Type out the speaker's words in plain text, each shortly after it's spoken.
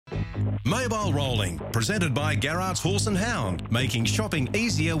Mobile Rolling, presented by Garrard's Horse and Hound, making shopping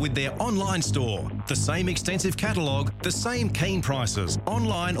easier with their online store. The same extensive catalogue, the same keen prices,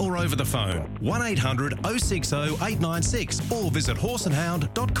 online or over the phone. 1800 060 896 or visit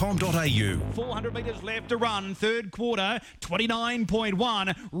horseandhound.com.au. 400 metres left to run, third quarter,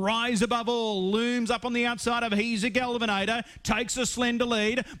 29.1. Rise Above All looms up on the outside of He's a Galvanator, takes a slender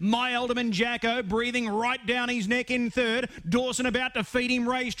lead. My Alderman Jacko breathing right down his neck in third. Dawson about to feed him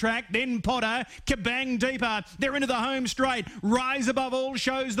Racetrack, then Potter, Kabang deeper. They're into the home straight. Rise Above All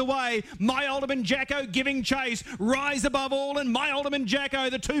shows the way. My Alderman Jacko giving chase. Rise Above All and My Alderman Jacko,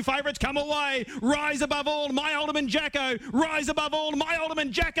 the two favourites come away. Rise Above All, My Alderman Jacko. Rise Above All, My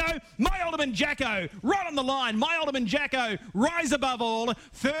Alderman Jacko. My Alderman Jacko, right on the line. My Alderman Jacko, Rise Above All,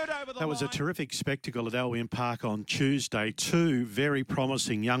 third over the line. That was a terrific spectacle at Albion Park on Tuesday. Two very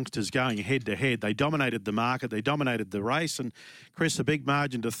promising youngsters going head-to-head. They dominated the market, they dominated the race, and Chris, a big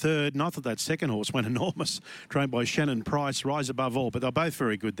margin to third. And I thought that second horse went enormous, trained by Shannon Price, Rise Above All. But they're both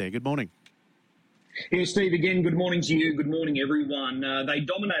very good there. Good morning. Yeah, Steve, again, good morning to you. Good morning, everyone. They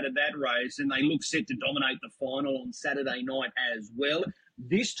dominated that race and they look set to dominate the final on Saturday night as well.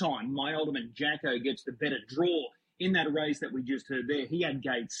 This time, My Alderman Jacko gets the better draw in that race that we just heard there. He had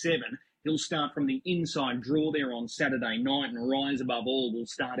gate 7. He'll start from the inside draw there on Saturday night, and Rise Above All will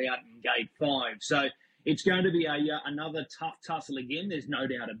start out in gate 5. So it's going to be another tough tussle again. There's no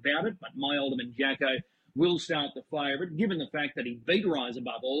doubt about it. But My Alderman Jacko will start the favourite, given the fact that he beat Rise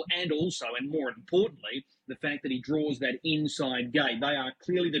Above All and also, and more importantly, the fact that he draws that inside gate. They are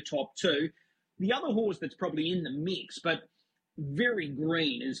clearly the top two. The other horse that's probably in the mix, but very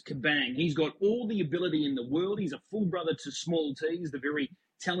green, is Kabang. He's got all the ability in the world. He's a full brother to Small T. He's the very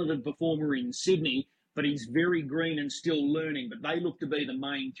talented performer in Sydney, but he's very green and still learning. But they look to be the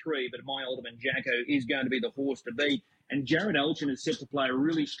main three, but My Alderman Jacko is going to be the horse to beat. And Jared Elchin is set to play a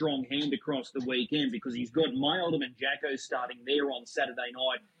really strong hand across the weekend because he's got My Alderman Jacko starting there on Saturday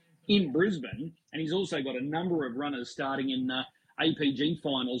night in Brisbane, and he's also got a number of runners starting in APG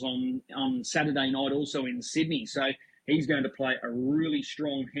finals on Saturday night also in Sydney. So he's going to play a really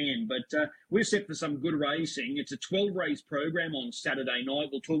strong hand. But we're set for some good racing. It's a 12-race program on Saturday night.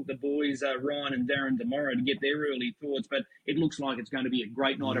 We'll talk to the boys, Ryan and Darren, tomorrow to get their early thoughts. But it looks like it's going to be a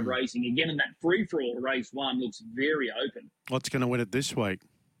great night of racing. Again, and that free-for-all race 1 looks very open. What's going to win it this week?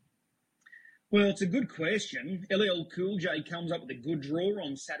 Well, it's a good question. LL Cool J comes up with a good draw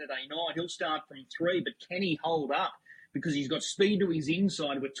on Saturday night. He'll start from 3, but can he hold up? Because he's got speed to his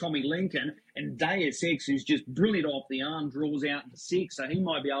inside with Tommy Lincoln, and Deus Ex, who's just brilliant off the arm, draws out into 6, so he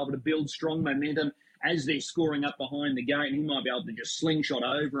might be able to build strong momentum as they're scoring up behind the gate, and he might be able to just slingshot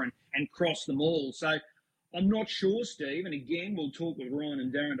over and cross them all. So I'm not sure, Steve, and again, we'll talk with Ryan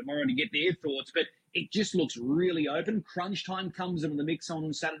and Darren tomorrow to get their thoughts, but it just looks really open. Crunch Time comes into the mix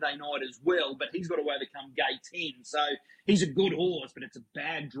on Saturday night as well, but he's got to overcome gate 10, so he's a good horse, but it's a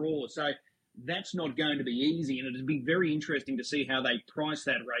bad draw. So that's not going to be easy, and it'll be very interesting to see how they price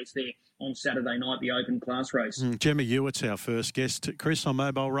that race there on Saturday night, the open class race. Gemma Hewitt's our first guest. Chris, on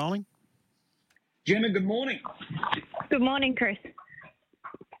Mobile Rolling. Gemma, good morning. Good morning, Chris.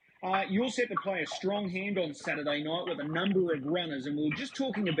 You're set to play a strong hand on Saturday night with a number of runners, and we were just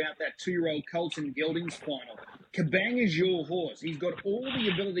talking about that 2-year-old Colton Geldings final. Kabang is your horse. He's got all the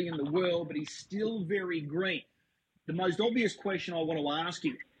ability in the world, but he's still very green. The most obvious question I want to ask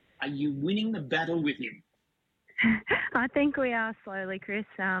you, are you winning the battle with him? I think we are slowly, Chris.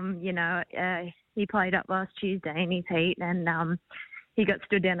 He played up last Tuesday in his heat and he got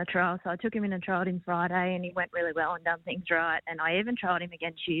stood down a trial. So I took him in and trialled him Friday and he went really well and done things right. And I even trialled him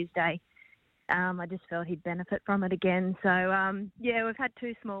again Tuesday. I just felt he'd benefit from it again. So, we've had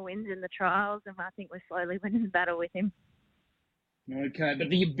 2 small wins in the trials and I think we're slowly winning the battle with him. Okay, but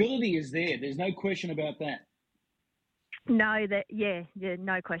the ability is there. There's no question about that. No,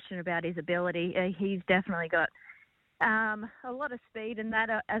 no question about his ability. He's definitely got a lot of speed, and that,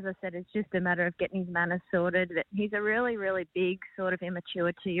 as I said, it's just a matter of getting his manners sorted. He's a really, really big, sort of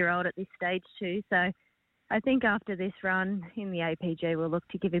immature 2-year-old at this stage too. So I think after this run in the APG, we'll look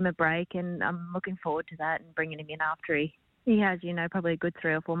to give him a break, and I'm looking forward to that and bringing him in after he has, probably a good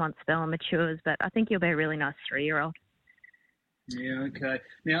 3 or 4 month spell and matures. But I think he'll be a really nice 3-year-old. Yeah, okay.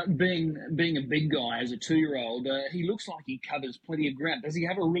 Now, being a big guy as a 2-year-old, he looks like he covers plenty of ground. Does he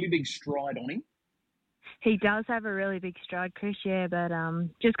have a really big stride on him? He does have a really big stride, Chris, yeah, but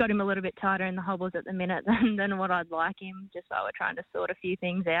just got him a little bit tighter in the hobbles at the minute than what I'd like him, just so we're trying to sort a few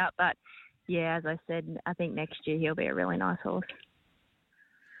things out. But, yeah, as I said, I think next year he'll be a really nice horse.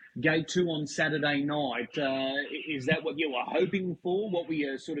 Gate 2 on Saturday night, is that what you were hoping for? What were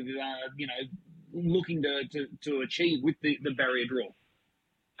you sort of, looking to achieve with the barrier draw?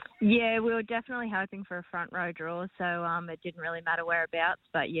 Yeah, we were definitely hoping for a front row draw, so it didn't really matter whereabouts.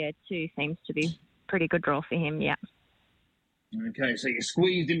 But yeah, 2 seems to be pretty good draw for him. Yeah. Okay, so you're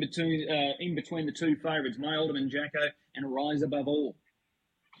squeezed in between the two favourites, My Alderman Jacko and Rise Above All.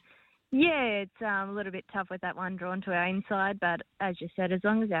 Yeah, it's a little bit tough with that one drawn to our inside, but as you said, as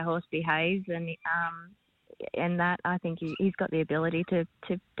long as our horse behaves and that, I think he's got the ability to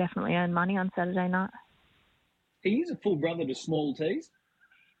definitely earn money on Saturday night. He is a full brother to Small Tees.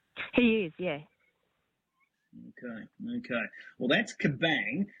 He is, yeah. Okay. Well, that's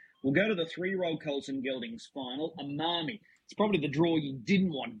Kabang. We'll go to the 3-year-old Colson Geldings final. Amami. It's probably the draw you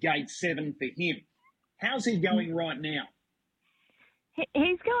didn't want, gate 7 for him. How's he going right now?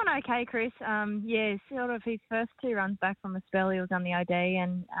 He's going okay, Chris. Yeah, sort of his first 2 runs back from a spell, he was on the OD,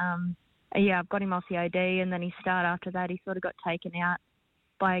 and I've got him off the OD, and then his start after that, he sort of got taken out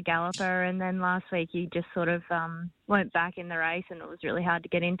by a galloper, and then last week he just sort of went back in the race, and it was really hard to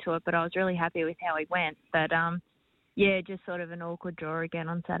get into it, but I was really happy with how he went. But just sort of an awkward draw again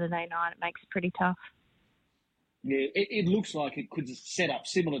on Saturday night. It makes it pretty tough. Yeah, it looks like it could set up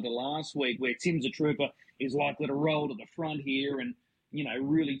similar to last week, where Tim's a Trooper is likely to roll to the front here and,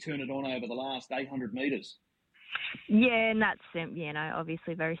 really turn it on over the last 800 metres. Yeah, and that's,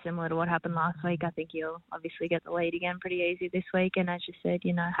 obviously very similar to what happened last week. I think he'll obviously get the lead again pretty easy this week, and as you said,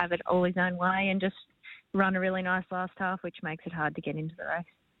 have it all his own way and just run a really nice last half, which makes it hard to get into the race.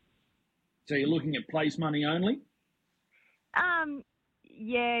 So you're looking at place money only?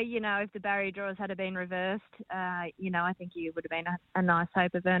 Yeah, if the barrier draws had been reversed, I think he would have been a nice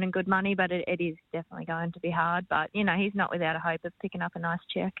hope of earning good money, but it is definitely going to be hard. But, he's not without a hope of picking up a nice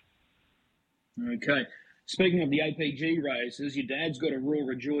check. Okay. Speaking of the APG races, your dad's got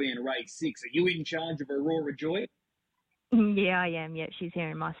Aurora Joy in race 6. Are you in charge of Aurora Joy? Yeah, I am. Yeah, she's here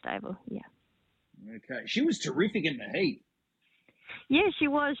in my stable. Yeah. Okay. She was terrific in the heat. Yeah, she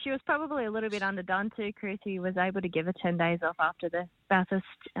was. She was probably a little bit underdone too, Chris. He was able to give her 10 days off after the Bathurst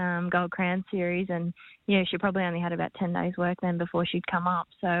Gold Crown Series. And, yeah, she probably only had about 10 days work then before she'd come up.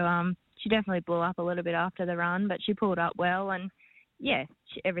 So she definitely blew up a little bit after the run, but she pulled up well. And, yeah,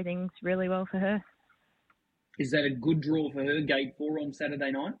 everything's really well for her. Is that a good draw for her, gate 4 on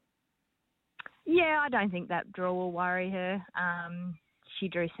Saturday night? Yeah, I don't think that draw will worry her. She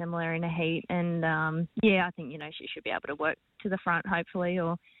drew similar in a heat, and I think she should be able to work to the front hopefully,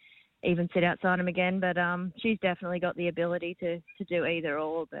 or even sit outside him again. But she's definitely got the ability to do either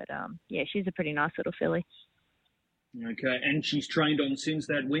or. But she's a pretty nice little filly. Okay, and she's trained on since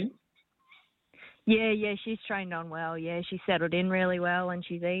that win. Yeah, she's trained on well. Yeah, she settled in really well, and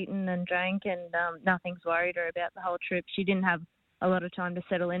she's eaten and drank, and nothing's worried her about the whole trip. She didn't have a lot of time to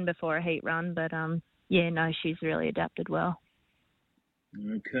settle in before a heat run, but she's really adapted well.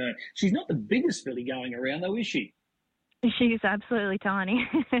 Okay. She's not the biggest filly going around, though, is she? She's absolutely tiny.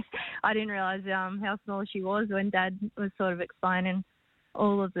 I didn't realise how small she was when Dad was sort of explaining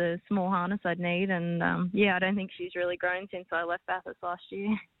all of the small harness I'd need. And, I don't think she's really grown since I left Bathurst last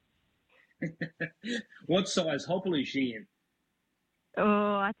year. What size hopple is she in?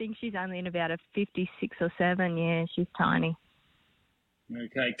 Oh, I think she's only in about a 56 or 7. Yeah, she's tiny.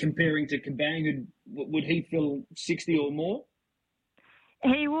 Okay. Comparing to Kabang, would he fill 60 or more?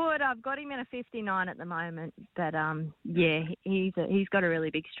 He would. I've got him in a 59 at the moment, but he's got a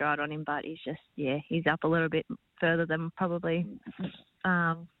really big stride on him, but he's up a little bit further than probably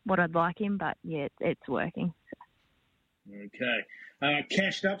what I'd like him, but it's working. Okay.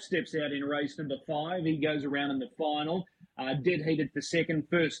 Cashed Up steps out in race number 5. He goes around in the final. Dead heated for second,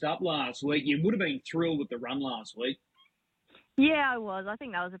 first up last week. You would have been thrilled with the run last week. Yeah, I was. I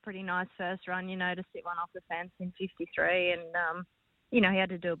think that was a pretty nice first run, to sit one off the fence in 53, and he had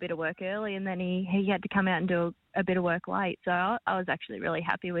to do a bit of work early, and then he had to come out and do a bit of work late. So I was actually really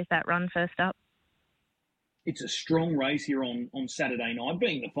happy with that run first up. It's a strong race here on Saturday night.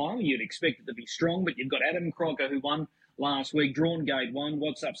 Being the final, you'd expect it to be strong, but you've got Adam Crocker, who won last week, drawn gate 1,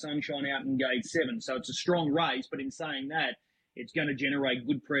 What's Up Sunshine out in gate 7. So it's a strong race, but in saying that, it's going to generate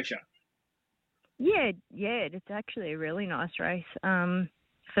good pressure. Yeah, it's actually a really nice race.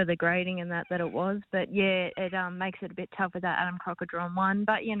 For the grading and that it was. But, it makes it a bit tough with that Adam Crocker drawn 1.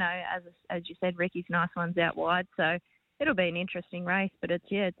 But, as you said, Ricky's nice one's out wide. So it'll be an interesting race. But,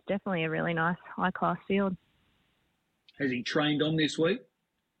 it's definitely a really nice high-class field. Has he trained on this week?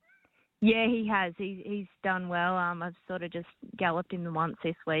 Yeah, he has. He's done well. I've sort of just galloped him once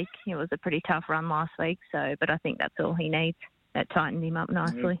this week. It was a pretty tough run last week. But I think that's all he needs. That tightened him up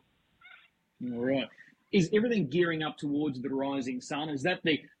nicely. Yeah. All right. Is everything gearing up towards the Rising Sun? Is that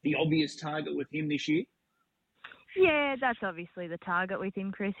the obvious target with him this year? Yeah, that's obviously the target with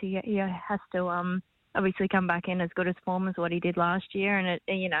him, Chris. He has to, obviously come back in as good as form as what he did last year, and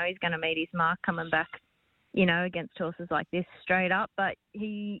he's going to meet his mark coming back, against horses like this straight up. But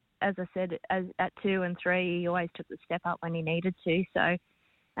he, as I said, at 2 and 3, he always took the step up when he needed to. So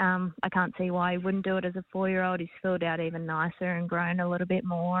I can't see why he wouldn't do it as a 4-year-old. He's filled out even nicer and grown a little bit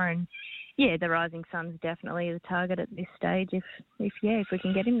more. And yeah, the Rising Sun's definitely the target at this stage. If we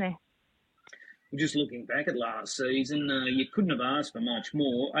can get him there. Just looking back at last season, you couldn't have asked for much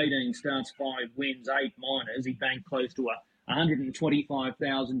more. 18 starts, 5 wins, 8 minors. He banked close to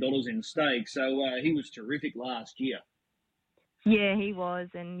 $125,000 in stakes. So he was terrific last year. Yeah, he was.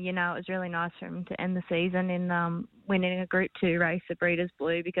 And, it was really nice for him to end the season in winning a Group 2 race, the Breeders'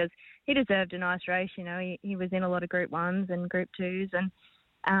 Blue, because he deserved a nice race. He was in a lot of Group 1s and Group 2s.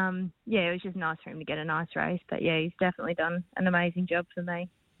 And, it was just nice for him to get a nice race. But, yeah, he's definitely done an amazing job for me.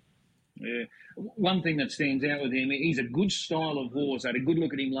 Yeah. One thing that stands out with him, he's a good style of horse. I had a good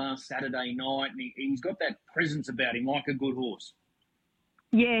look at him last Saturday night, and he's got that presence about him like a good horse.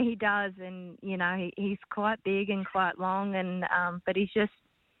 Yeah, he does, and he's quite big and quite long, and but he's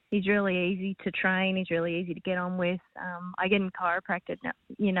really easy to train. He's really easy to get on with. I get him chiropractic,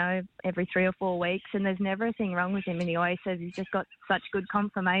 every 3 or 4 weeks, and there's never a thing wrong with him. And he always says he's just got such good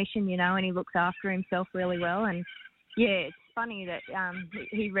conformation, and he looks after himself really well. And yeah, it's funny that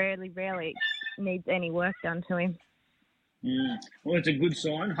he rarely needs any work done to him. Well, it's a good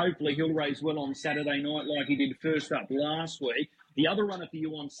sign. Hopefully he'll race well on Saturday night like he did first up last week. The other runner for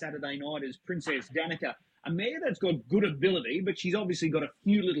you on Saturday night is Princess Danica, a mare that's got good ability, but she's obviously got a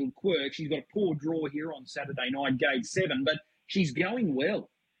few little quirks. She's got a poor draw here on Saturday night, gate 7, but she's going well.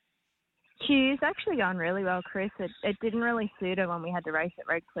 She's actually gone really well, Chris. It didn't really suit her when we had to race at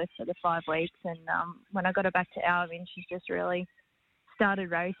Redcliffe for the 5 weeks, and when I got her back to Alvin, she's just really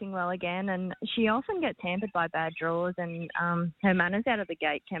started racing well again. And she often gets hampered by bad draws, and her manners out of the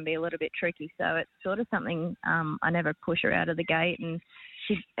gate can be a little bit tricky. So it's sort of something I never push her out of the gate, and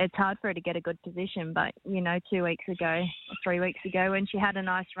it's hard for her to get a good position. But 2 weeks ago or 3 weeks ago, when she had a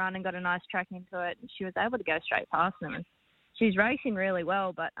nice run and got a nice track into it, she was able to go straight past them. And she's racing really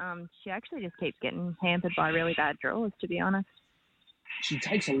well, but she actually just keeps getting hampered by really bad draws, to be honest. She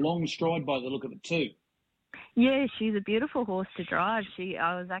takes a long stride by the look of it too. Yeah, she's a beautiful horse to drive.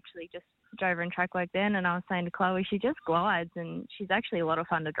 I was actually just drove her in track work then, and I was saying to Chloe, she just glides, and she's actually a lot of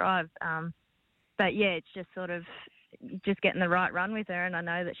fun to drive. But yeah, it's just sort of just getting the right run with her, and I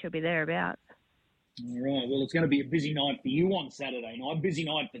know that she'll be thereabouts. All right, well, it's going to be a busy night for you on Saturday night, busy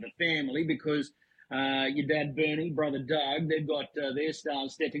night for the family, because your dad Bernie, brother Doug, they've got their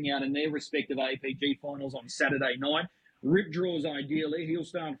stars stepping out in their respective APG finals on Saturday night. Rip draws ideally. He'll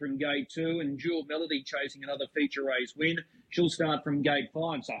start from gate 2, and Jewel Melody chasing another feature race win. She'll start from gate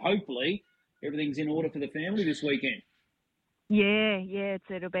 5. So hopefully everything's in order for the family this weekend. Yeah,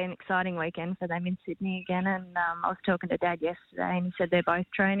 it'll be an exciting weekend for them in Sydney again. And I was talking to Dad yesterday, and he said they're both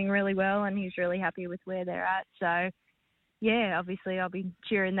training really well, and he's really happy with where they're at. So yeah, obviously I'll be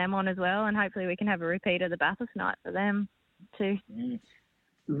cheering them on as well, and hopefully we can have a repeat of the Bathurst night for them too.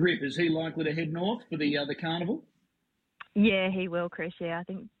 Rip, is he likely to head north for the carnival? Yeah, he will, Chris. Yeah, I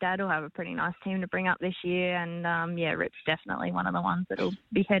think Dad will have a pretty nice team to bring up this year, and Rip's definitely one of the ones that'll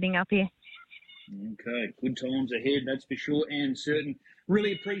be heading up here. Okay, good times ahead, that's for sure and certain.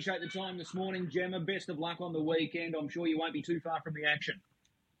 Really appreciate the time this morning, Gemma. Best of luck on the weekend. I'm sure you won't be too far from the action.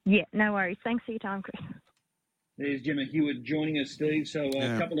 Yeah, no worries. Thanks for your time, Chris. There's Gemma Hewitt joining us, Steve. So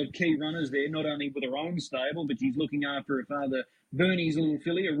a couple of key runners there, not only with her own stable, but she's looking after her father, Bernie's little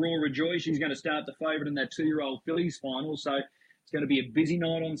filly, Aurora Joy. She's going to start the favourite in that 2-year-old fillies final. So it's going to be a busy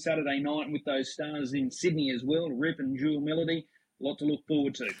night on Saturday night, and with those stars in Sydney as well, Rip and Jewel Melody. A lot to look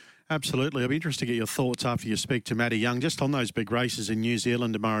forward to. Absolutely. I'll be interested to get your thoughts after you speak to Matty Young, just on those big races in New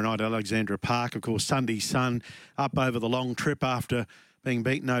Zealand tomorrow night, Alexandra Park. Of course, Sunday Sun up over the long trip after being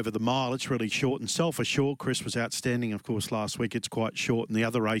beaten over the mile. It's really short and self-assured. Chris was outstanding, of course, last week. It's quite short. And the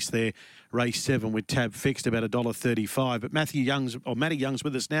other race there, race 7 with tab fixed, about $1.35. But Matty Young's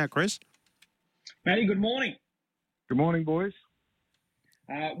with us now, Chris. Matty, good morning. Good morning, boys.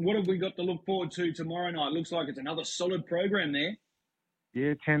 What have we got to look forward to tomorrow night? Looks like it's another solid program there.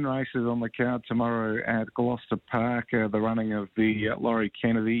 Yeah, 10 races on the card tomorrow at Gloucester Park. The running of the Laurie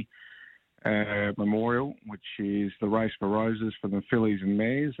Kennedy Memorial, which is the Race for Roses for the fillies and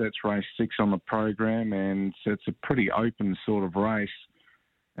mares. That's race 6 on the program, and so it's a pretty open sort of race.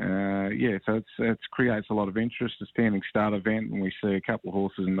 So it creates a lot of interest. A standing start event, and we see a couple of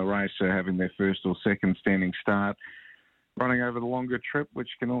horses in the race having their first or second standing start, running over the longer trip, which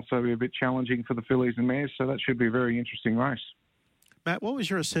can also be a bit challenging for the fillies and mares. So that should be a very interesting race. Matt, what was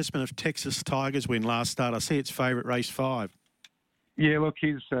your assessment of Texas Tigers' win last start? I see it's favourite race 5. Yeah, look,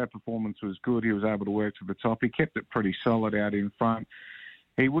 his performance was good. He was able to work to the top. He kept it pretty solid out in front.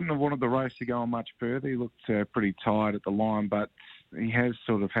 He wouldn't have wanted the race to go on much further. He looked pretty tired at the line, but he has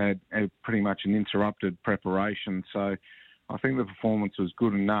sort of had pretty much an interrupted preparation. So I think the performance was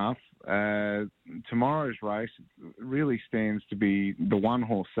good enough. Tomorrow's race really stands to be the one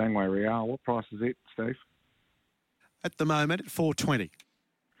horse, Sangway Real. What price is it, Steve? At the moment, at $4.20.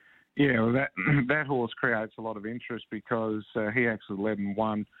 Yeah, well, that horse creates a lot of interest because he actually led and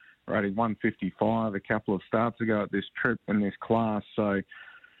won, rating 155 a couple of starts ago at this trip in this class. So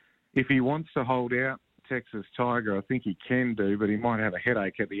if he wants to hold out Texas Tiger, I think he can do, but he might have a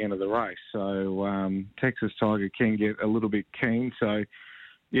headache at the end of the race. So Texas Tiger can get a little bit keen. So,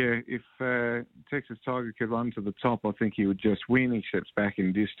 yeah, if Texas Tiger could run to the top, I think he would just win. He steps back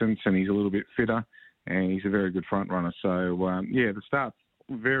in distance and he's a little bit fitter and he's a very good front runner. So, yeah, the start's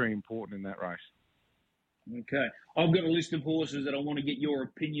very important in that race. Okay. I've got a list of horses that I want to get your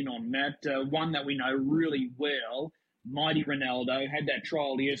opinion on, Matt. One that we know really well, Mighty Ronaldo, had that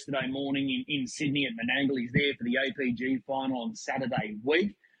trial yesterday morning in Sydney at Menangle. He's there for the APG final on Saturday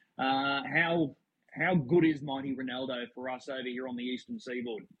week. How good is Mighty Ronaldo for us over here on the Eastern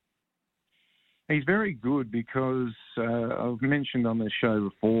Seaboard? He's very good because I've mentioned on this show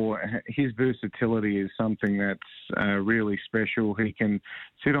before, his versatility is something that's really special. He can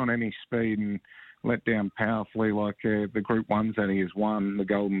sit on any speed and let down powerfully like the Group 1s that he has won, the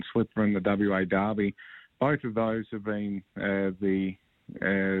Golden Slipper and the WA Derby. Both of those have been the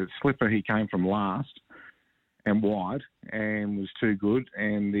Slipper, he came from last and wide and was too good.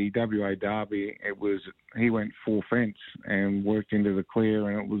 And the WA Derby, he went full fence and worked into the clear,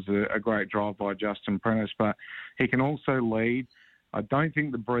 and it was a great drive by Justin Prentice. But he can also lead. I don't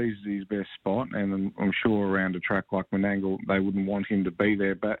think the breeze is his best spot, and I'm sure around a track like Menangle they wouldn't want him to be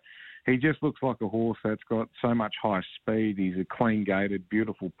there. But he just looks like a horse that's got so much high speed. He's a clean-gated,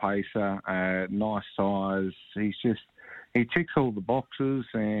 beautiful pacer, nice size. He ticks all the boxes,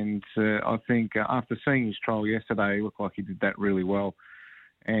 and I think after seeing his trial yesterday, he looked like he did that really well,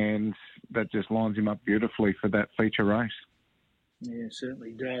 and that just lines him up beautifully for that feature race. Yeah,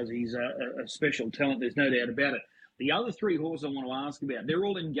 certainly does. He's a special talent, there's no doubt about it. The other three horses I want to ask about, they're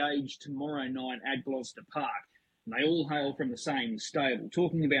all engaged tomorrow night at Gloucester Park. And they all hail from the same stable.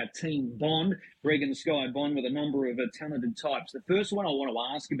 Talking about Team Bond, Greg and Sky Bond with a number of talented types. The first one I want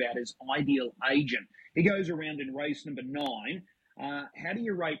to ask about is Ideal Agent. He goes around in race number 9. How do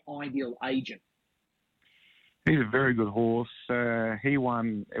you rate Ideal Agent? He's a very good horse. He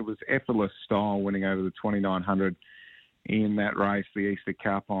won, it was effortless style, winning over the 2900 in that race, the Easter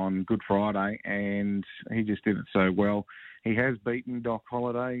Cup on Good Friday, and he just did it so well. He has beaten Doc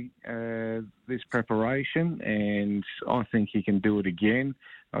Holliday this preparation, and I think he can do it again.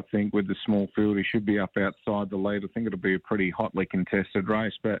 I think with the small field, he should be up outside the lead. I think it'll be a pretty hotly contested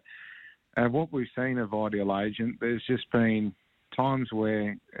race. But what we've seen of Ideal Agent, there's just been times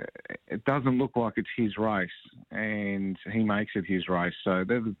where it doesn't look like it's his race, and he makes it his race. So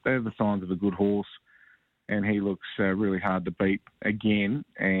they're the signs of a good horse, and he looks really hard to beat again.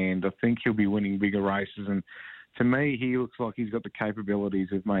 And I think he'll be winning bigger races. And to me, he looks like he's got the capabilities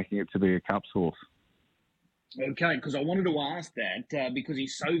of making it to be a Cups horse. Okay, because I wanted to ask that because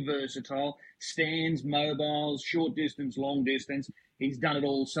he's so versatile, stands, mobiles, short distance, long distance. He's done it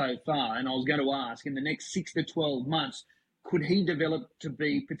all so far. And I was going to ask, in the next 6 to 12 months, could he develop to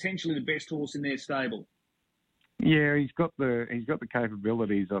be potentially the best horse in their stable? Yeah, he's got the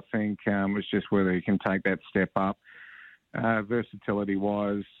capabilities. I think it's just whether he can take that step up.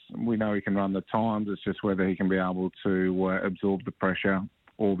 Versatility-wise, we know he can run the times. It's just whether he can be able to absorb the pressure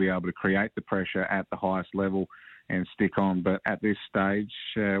or be able to create the pressure at the highest level and stick on. But at this stage,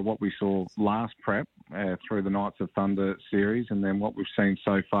 what we saw last prep through the Knights of Thunder series, and then what we've seen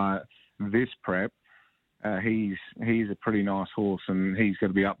so far this prep, he's a pretty nice horse, and he's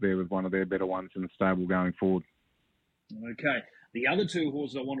going to be up there with one of their better ones in the stable going forward. Okay. The other two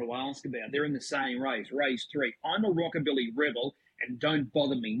horses I want to ask about, they're in the same race, race 3. I'm a Rockabilly Rebel and Don't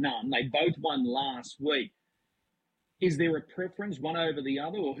Bother Me None. They both won last week. Is there a preference, one over the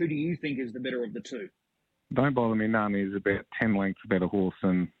other, or who do you think is the better of the two? Don't Bother Me None is about 10 lengths better horse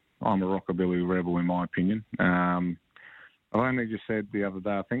than I'm a Rockabilly Rebel, in my opinion. I only just said the other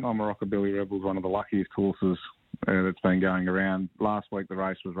day, I think I'm a Rockabilly Rebel is one of the luckiest horses that's been going around. Last week the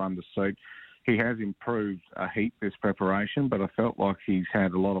race was run to suit. He has improved a heap this preparation, but I felt like he's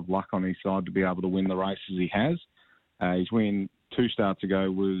had a lot of luck on his side to be able to win the races he has. His win 2 starts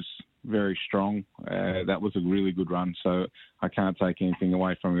ago was very strong. That was a really good run, so I can't take anything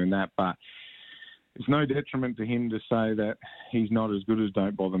away from him in that. But it's no detriment to him to say that he's not as good as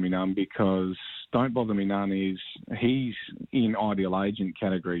Don't Bother Me None, because Don't Bother Me None he's in ideal agent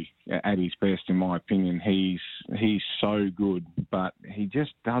category at his best, in my opinion. He's so good, but he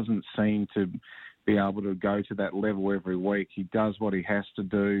just doesn't seem to be able to go to that level every week. He does what he has to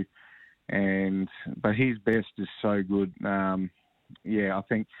do, but his best is so good. I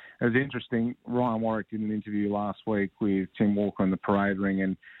think it was interesting. Ryan Warwick did an interview last week with Tim Walker in the parade ring,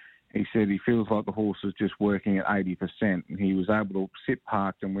 and he said he feels like the horse is just working at 80%. And he was able to sit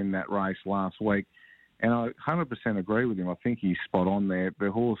parked and win that race last week. And I 100% agree with him. I think he's spot on there. The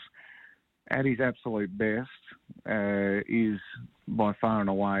horse, at his absolute best, is by far and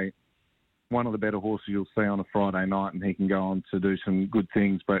away one of the better horses you'll see on a Friday night, and he can go on to do some good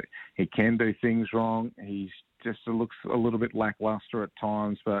things, but he can do things wrong. He's just looks a little bit lacklustre at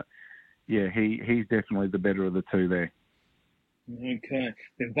times, but yeah, he's definitely the better of the two there. Okay.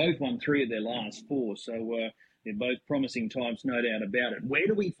 They've both won 3 of their last 4, so they're both promising types, no doubt about it. Where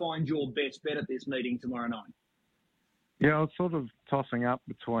do we find your best bet at this meeting tomorrow night? Yeah, I was sort of tossing up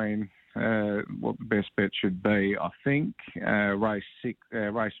between what the best bet should be. I think race 5,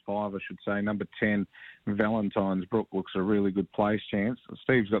 I should say, number 10, Valentine's Brook looks a really good place chance.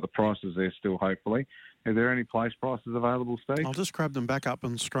 Steve's got the prices there still, hopefully. Are there any place prices available, Steve? I'll just grab them back up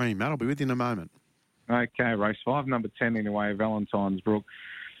on screen, Matt. I'll be with you in a moment. Okay, race 5, number 10 anyway, Valentine's Brook.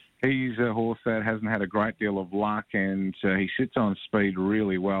 He's a horse that hasn't had a great deal of luck, and he sits on speed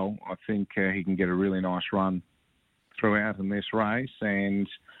really well. I think he can get a really nice run throughout in this race, and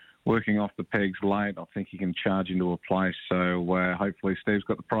working off the pegs late, I think he can charge into a place. So hopefully Steve's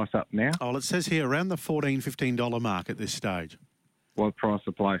got the price up now. Oh, it says here around the $14, $15 mark at this stage. What price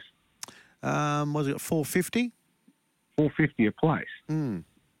a place? Was it $4.50? $4.50 a place. Something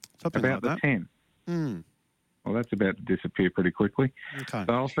about like that. The 10. Well, that's about to disappear pretty quickly. Okay.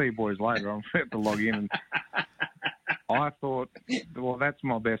 So I'll see you boys later. I'm about to log in. And I thought, well, that's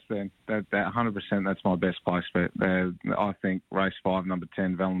my best then. That 100%, that's my best place bet. I think race 5, number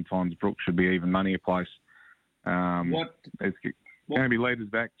 10, Valentine's Brook should be even money a place. It's going to be leaders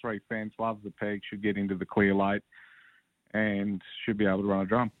back, 3 fence, loves the peg, should get into the clear late, and should be able to run a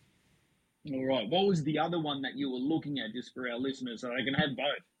drum. All right. What was the other one that you were looking at, just for our listeners, so they can have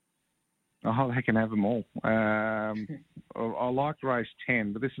both? Oh, they can have them all. I like race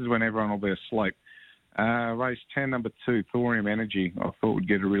 10, but this is when everyone will be asleep. Race 10, number 2, Thorium Energy, I thought would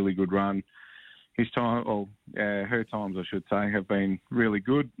get a really good run. Her times, I should say, have been really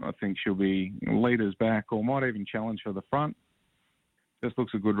good. I think she'll be leaders back, or might even challenge for the front. Just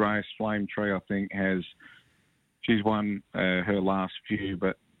looks a good race. Flame Tree, I think, she's won her last few,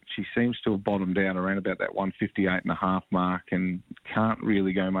 but she seems to have bottomed out around about that 158.5 mark and can't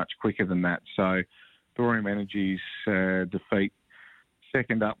really go much quicker than that. So Thorium Energy's defeat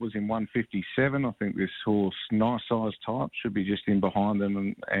second up was in 157. I think this horse, nice size type, should be just in behind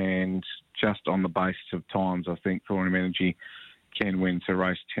them, and just on the basis of times, I think Thorium Energy can win. So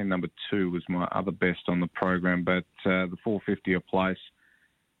race 10, number 2 was my other best on the program, but the 450 a place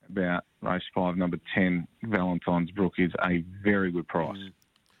about race 5, number 10, Valentine's Brook, is a very good price.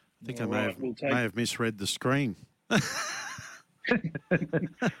 I think I may have misread the screen.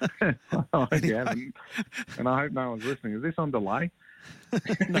 Anyway. And I hope no one's listening. Is this on delay?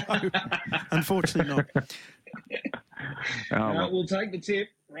 No, unfortunately not. We'll take the tip.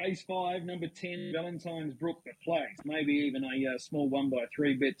 Race 5, number 10, Valentine's Brook, the place. Maybe even a small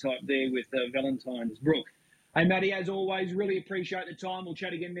 1x3 bet type there with Valentine's Brook. Hey, Matty, as always, really appreciate the time. We'll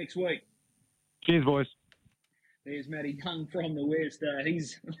chat again next week. Cheers, boys. There's Matty Young from the West.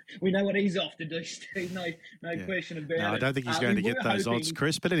 We know what he's off to do, Steve. No question about it. No, I don't think he's going to get those odds,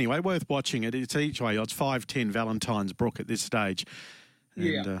 Chris. But anyway, worth watching it. It's each way odds 5-10 Valentine's Brook at this stage.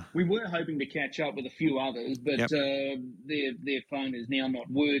 And, we were hoping to catch up with a few others, but their phone is now not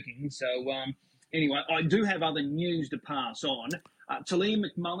working. So anyway, I do have other news to pass on. Talia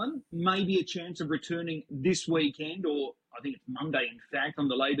McMullen may be a chance of returning this weekend, or I think it's Monday, in fact, on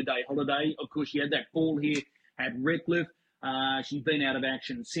the Labor Day holiday. Of course, she had that fall here at Redcliffe. She's been out of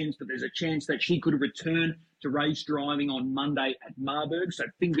action since, but there's a chance that she could return to race driving on Monday at Marburg. So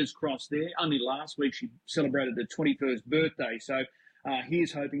fingers crossed there. Only last week she celebrated her 21st birthday. So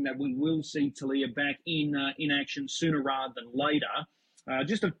here's hoping that we will see Talia back in action sooner rather than later.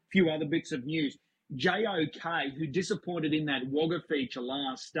 Just a few other bits of news. JOK, who disappointed in that Wagga feature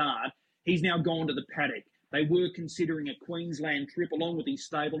last start, he's now gone to the paddock. They were considering a Queensland trip along with his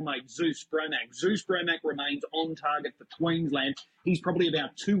stablemate Zeus Bromack. Zeus Bromack remains on target for Queensland. He's probably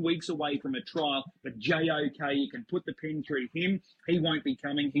about 2 weeks away from a trial, but JOK, you can put the pin through him. He won't be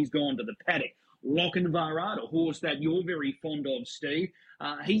coming. He's gone to the paddock. Lochinvar, a horse that you're very fond of, Steve.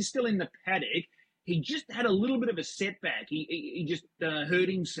 He's still in the paddock. he just had a little bit of a setback. He just hurt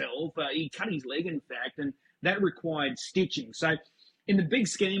himself. He cut his leg, in fact, and that required stitching. So in the big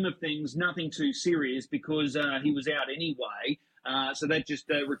scheme of things, nothing too serious because he was out anyway. So that just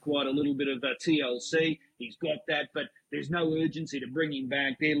required a little bit of TLC. He's got that, but there's no urgency to bring him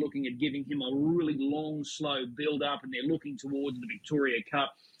back. They're looking at giving him a really long, slow build-up, and they're looking towards the Victoria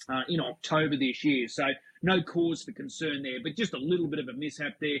Cup in October this year. So no cause for concern there, but just a little bit of a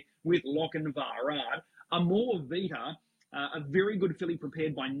mishap there with Lochinvar. Amor Vita, a very good filly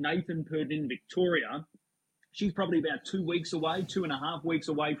prepared by Nathan Purdon in Victoria. She's probably about 2 weeks away, 2.5 weeks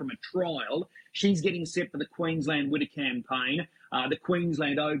away from a trial. She's getting set for the Queensland Winter Campaign. The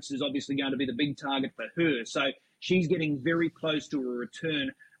Queensland Oaks is obviously going to be the big target for her. So she's getting very close to a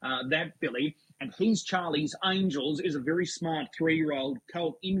return, that filly. And He's Charlie's Angels is a very smart 3-year-old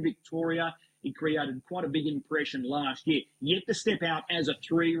colt in Victoria. He created quite a big impression last year. Yet to step out as a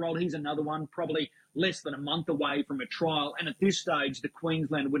 3-year-old. He's another one, probably less than a month away from a trial. And at this stage, the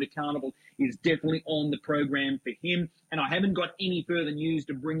Queensland Winter Carnival is definitely on the program for him. And I haven't got any further news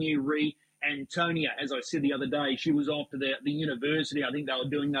to bring you, Antonia. As I said the other day, she was off to the university. I think they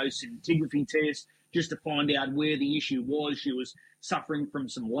were doing those scintigraphy tests just to find out where the issue was. She was suffering from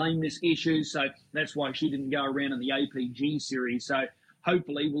some lameness issues. So that's why she didn't go around in the APG series. So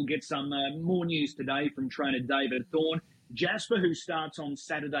hopefully we'll get some more news today from trainer David Thorne. Jasper, who starts on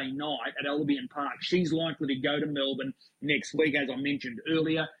Saturday night at Albion Park, she's likely to go to Melbourne next week, as I mentioned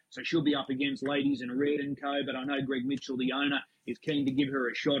earlier. So she'll be up against Ladies in Red and Co. But I know Greg Mitchell, the owner, is keen to give her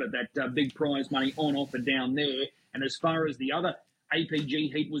a shot at that big prize money on offer down there. And as far as the other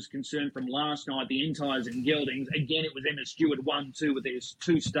APG heat was concerned from last night, the Entires and Geldings, again, it was Emma Stewart 1-2 with their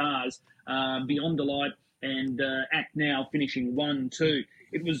 2 stars, Beyond Delight and Act Now finishing 1-2.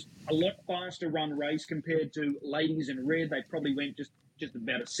 It was a lot faster run race compared to Ladies in Red. They probably went just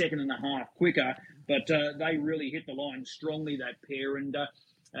about a second and a half quicker, but they really hit the line strongly, that pair, and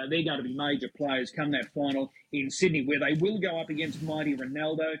they're going to be major players come that final in Sydney, where they will go up against Mighty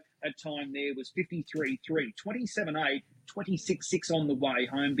Ronaldo. That time there was 53-3, 27-8, 26-6 on the way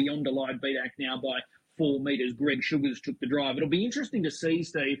home. Beyond Delight beat Act Now by 4 metres. Greg Sugars took the drive. It'll be interesting to see,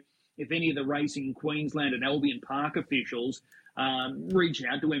 Steve, if any of the Racing Queensland and Albion Park officials reach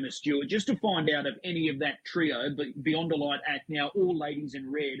out to Emma Stewart just to find out if any of that trio, Beyond Delight, Act Now, or Ladies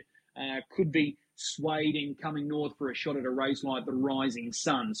in Red, could be swayed in coming north for a shot at a race like the Rising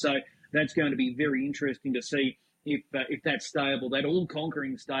Sun. So that's going to be very interesting to see if that stable, that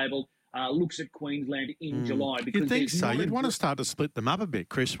all-conquering stable, looks at Queensland in July. Because you'd think so. You'd want to start to split them up a bit,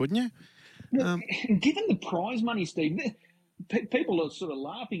 Chris, wouldn't you? Well, given the prize money, Steve, people are sort of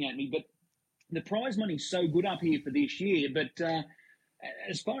laughing at me, but the prize money's so good up here for this year. But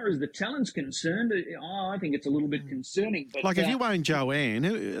as far as the talent's concerned, I think it's a little bit concerning. But, like if you own Joanne,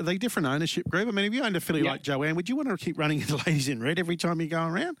 are they different ownership group? I mean, if you owned a filly like Joanne, would you want to keep running into Ladies in Red every time you go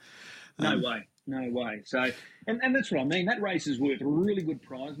around? No way. So, and that's what I mean. That race is worth really good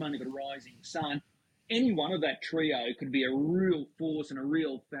prize money for the Rising Sun. Any one of that trio could be a real force and a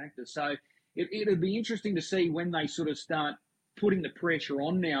real factor. So it'll be interesting to see when they sort of start putting the pressure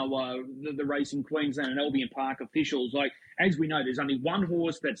on now, the Racing Queensland and Albion Park officials. Like, as we know, there's only one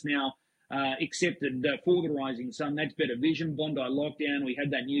horse that's now accepted for the Rising Sun. That's Better Vision, Bondi Lockdown. We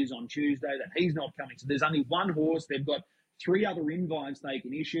had that news on Tuesday that he's not coming. So there's only one horse. They've got 3 other invites they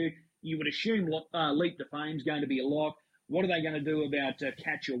can issue. You would assume Leap to Fame's going to be a lock. What are they going to do about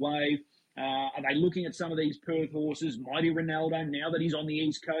Catch a Wave? Are they looking at some of these Perth horses? Mighty Ronaldo, now that he's on the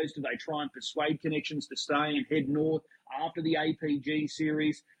East Coast, do they try and persuade Connections to stay and head north after the APG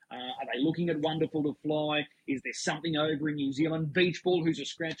series? Are they looking at Wonderful to Fly? Is there something over in New Zealand? Beach Ball, who's a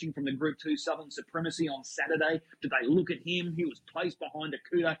scratching from the Group 2 Southern Supremacy on Saturday. Do they look at him? He was placed behind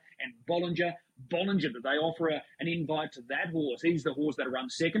Akuta and Bollinger. Bollinger, do they offer an invite to that horse? He's the horse that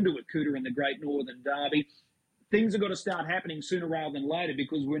runs second to Akuta in the Great Northern Derby. Things have got to start happening sooner rather than later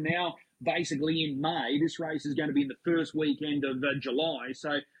because we're now basically in May. This race is going to be in the first weekend of July.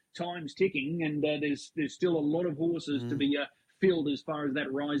 So time's ticking and there's still a lot of horses to be field as far as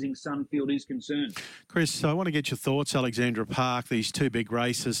that Rising Sun field is concerned. Chris, I want to get your thoughts. Alexandra Park, these 2 big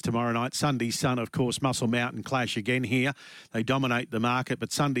races tomorrow night. Sunday Sun, of course, Muscle Mountain clash again here. They dominate the market,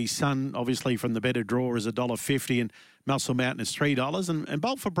 but Sunday Sun, obviously from the better draw, is $1.50 and Muscle Mountain is $3 and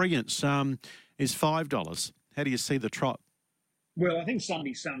Bolt for Brilliance is $5. How do you see the trot? Well, I think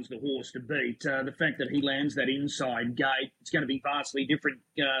Sunday Sun's the horse to beat. The fact that he lands that inside gate, it's going to be vastly different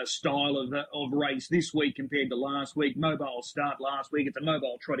style of race this week compared to last week. Mobile start last week. It's a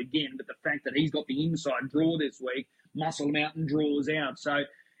mobile trot again, but the fact that he's got the inside draw this week, Muscle Mountain draws out. So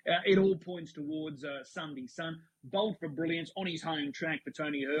it all points towards Sunday Sun. Bolt for Brilliance on his home track for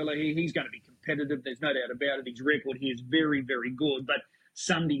Tony Hurler. He's going to be competitive. There's no doubt about it. His record here is very, very good. But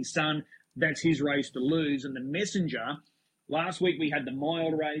Sunday Sun, that's his race to lose. And the Messenger, last week we had the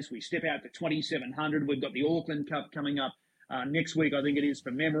mile race. We step out to 2,700. We've got the Auckland Cup coming up next week, I think it is,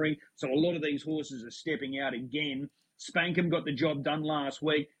 for memory. So a lot of these horses are stepping out again. Spankham got the job done last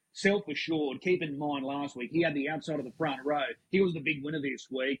week. Self-assured, keep in mind last week, he had the outside of the front row. He was the big winner this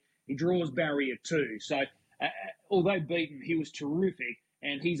week. He draws barrier 2. So although beaten, he was terrific,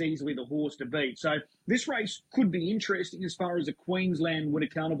 and he's easily the horse to beat. So this race could be interesting as far as a Queensland Winter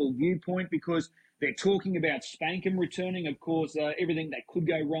Carnival viewpoint, because they're talking about Spankham returning. Of course, everything that could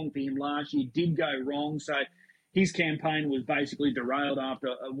go wrong for him last year did go wrong. So his campaign was basically derailed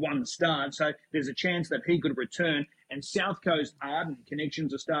after one start. So there's a chance that he could return. And South Coast Arden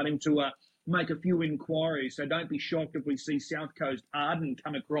connections are starting to make a few inquiries. So don't be shocked if we see South Coast Arden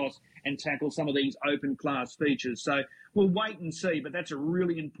come across and tackle some of these open class features. So we'll wait and see. But that's a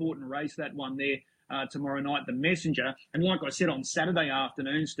really important race, that one there. Tomorrow night, the Messenger. And like I said, on Saturday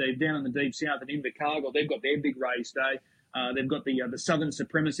afternoon, Steve, down in the deep south at Invercargill, they've got their big race day. They've got the Southern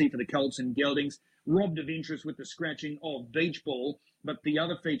Supremacy for the Colts and Geldings, robbed of interest with the scratching of Beach Ball. But the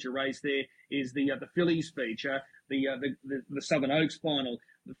other feature race there is the Phillies feature, the Southern Oaks final.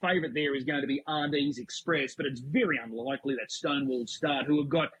 The favourite there is going to be RD's Express, but it's very unlikely that Stonewall Start, who have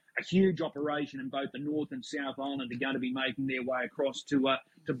got a huge operation in both the North and South Island, are going to be making their way across to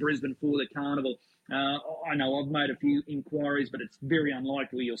Brisbane for the carnival. I know I've made a few inquiries, but it's very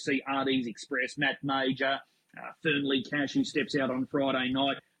unlikely you'll see RD's Express, Matt Major, Fernley Cash, who steps out on Friday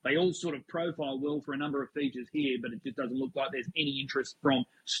night. They all sort of profile well for a number of features here, but it just doesn't look like there's any interest from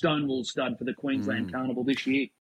Stonewall Stud for the Queensland Carnival this year.